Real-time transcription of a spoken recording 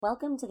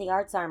Welcome to the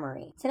Arts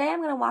Armory. Today I'm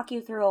going to walk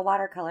you through a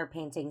watercolor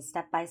painting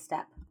step by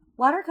step.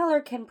 Watercolor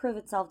can prove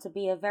itself to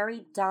be a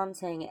very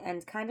daunting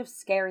and kind of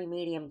scary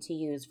medium to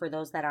use for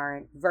those that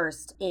aren't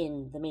versed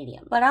in the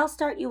medium. But I'll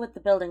start you with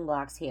the building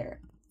blocks here.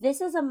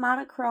 This is a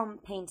monochrome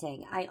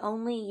painting. I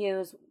only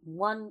use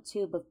one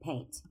tube of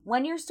paint.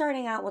 When you're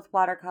starting out with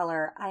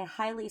watercolor, I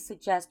highly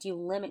suggest you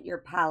limit your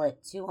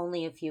palette to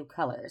only a few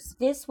colors.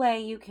 This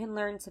way you can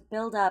learn to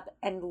build up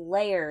and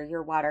layer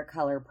your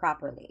watercolor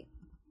properly.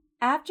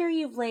 After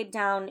you've laid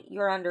down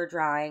your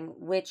underdrawing,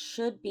 which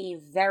should be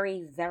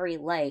very, very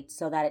light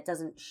so that it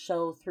doesn't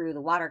show through the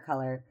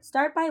watercolor,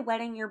 start by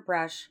wetting your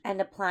brush and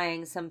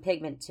applying some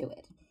pigment to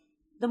it.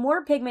 The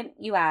more pigment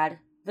you add,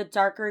 the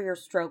darker your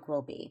stroke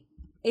will be.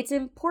 It's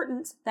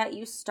important that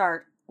you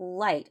start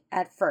light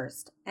at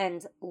first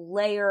and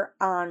layer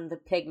on the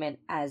pigment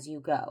as you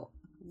go.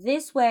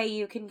 This way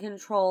you can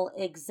control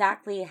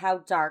exactly how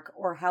dark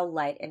or how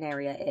light an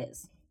area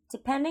is.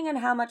 Depending on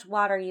how much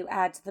water you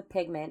add to the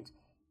pigment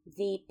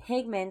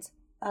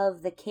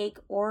of the cake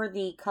or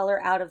the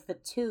color out of the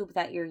tube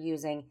that you're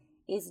using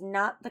is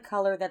not the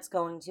color that's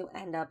going to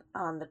end up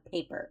on the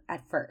paper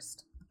at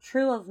first.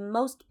 True of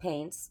most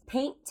paints,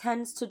 paint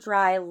tends to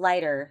dry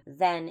lighter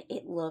than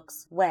it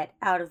looks wet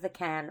out of the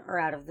can or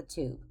out of the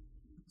tube.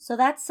 So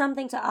that's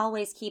something to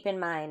always keep in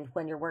mind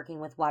when you're working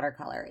with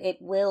watercolor. It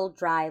will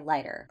dry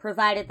lighter,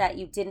 provided that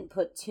you didn't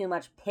put too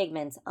much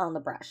pigment on the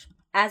brush.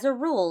 As a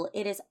rule,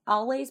 it is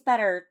always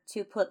better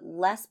to put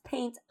less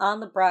paint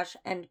on the brush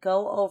and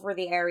go over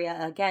the area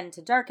again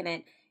to darken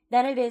it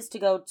than it is to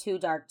go too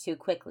dark too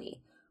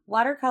quickly.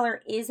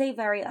 Watercolor is a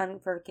very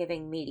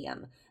unforgiving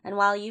medium, and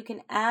while you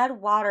can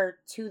add water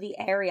to the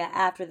area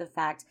after the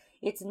fact,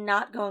 it's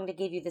not going to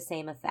give you the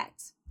same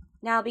effect.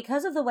 Now,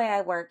 because of the way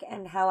I work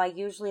and how I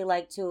usually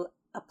like to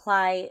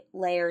apply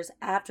layers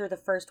after the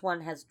first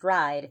one has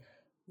dried,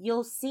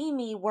 you'll see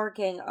me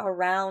working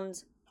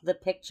around the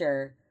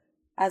picture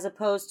as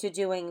opposed to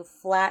doing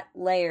flat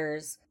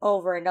layers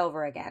over and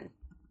over again.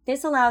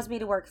 This allows me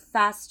to work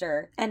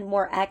faster and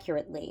more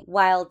accurately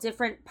while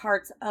different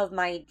parts of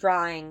my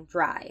drawing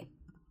dry.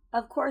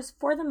 Of course,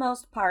 for the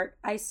most part,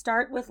 I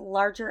start with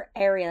larger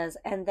areas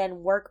and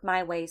then work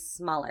my way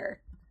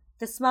smaller.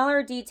 The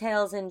smaller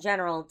details in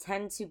general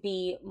tend to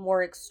be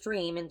more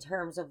extreme in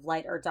terms of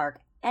light or dark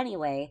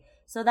anyway,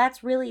 so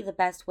that's really the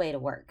best way to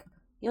work.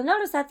 You'll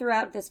notice that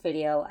throughout this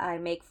video, I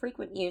make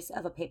frequent use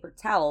of a paper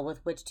towel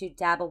with which to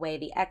dab away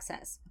the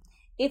excess.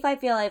 If I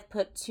feel I've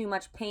put too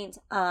much paint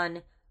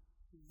on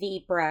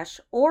the brush,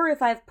 or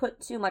if I've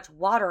put too much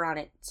water on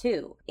it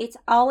too, it's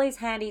always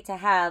handy to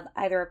have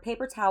either a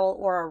paper towel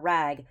or a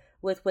rag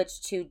with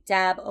which to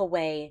dab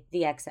away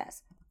the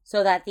excess,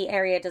 so that the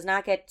area does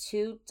not get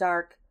too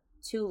dark,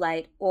 too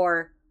light,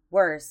 or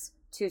worse,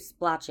 too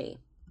splotchy.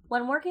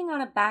 When working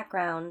on a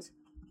background,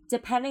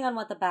 depending on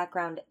what the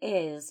background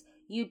is,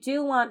 you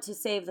do want to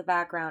save the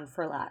background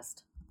for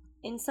last.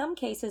 In some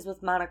cases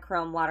with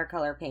monochrome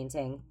watercolor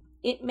painting,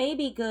 it may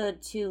be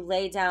good to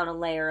lay down a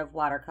layer of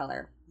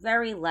watercolor,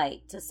 very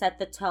light, to set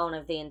the tone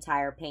of the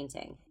entire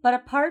painting. But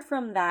apart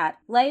from that,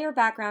 lay your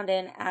background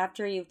in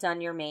after you've done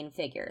your main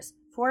figures.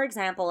 For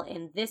example,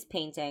 in this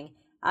painting,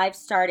 I've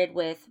started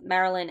with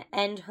Marilyn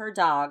and her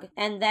dog,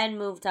 and then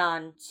moved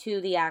on to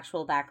the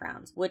actual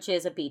background, which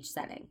is a beach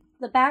setting.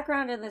 The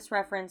background in this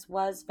reference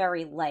was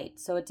very light,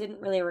 so it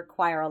didn't really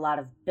require a lot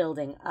of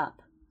building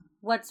up.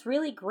 What's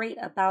really great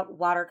about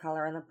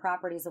watercolor and the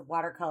properties of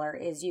watercolor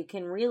is you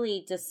can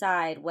really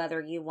decide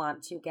whether you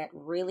want to get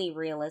really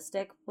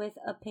realistic with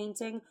a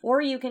painting, or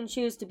you can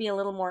choose to be a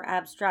little more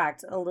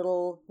abstract, a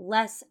little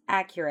less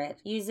accurate,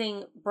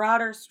 using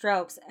broader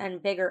strokes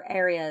and bigger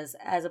areas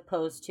as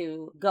opposed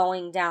to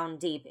going down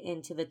deep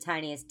into the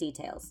tiniest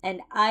details.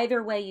 And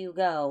either way you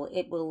go,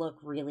 it will look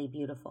really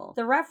beautiful.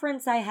 The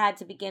reference I had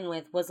to begin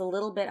with was a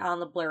little bit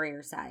on the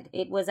blurrier side.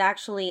 It was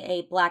actually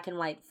a black and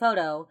white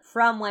photo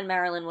from when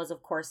Marilyn was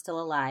of course still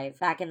alive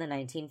back in the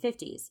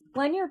 1950s.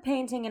 When you're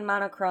painting in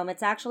monochrome,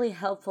 it's actually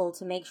helpful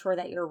to make sure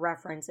that your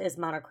reference is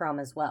monochrome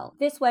as well.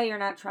 This way you're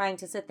not trying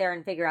to sit there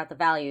and figure out the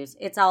values.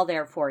 It's all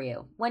there for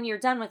you. When you're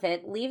done with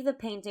it, leave the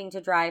painting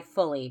to dry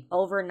fully,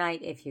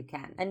 overnight if you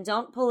can, and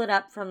don't pull it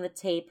up from the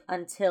tape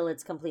until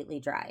it's completely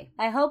dry.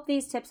 I hope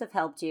these tips have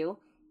helped you.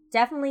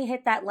 Definitely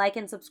hit that like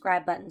and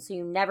subscribe button so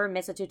you never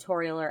miss a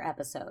tutorial or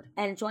episode.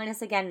 And join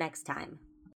us again next time.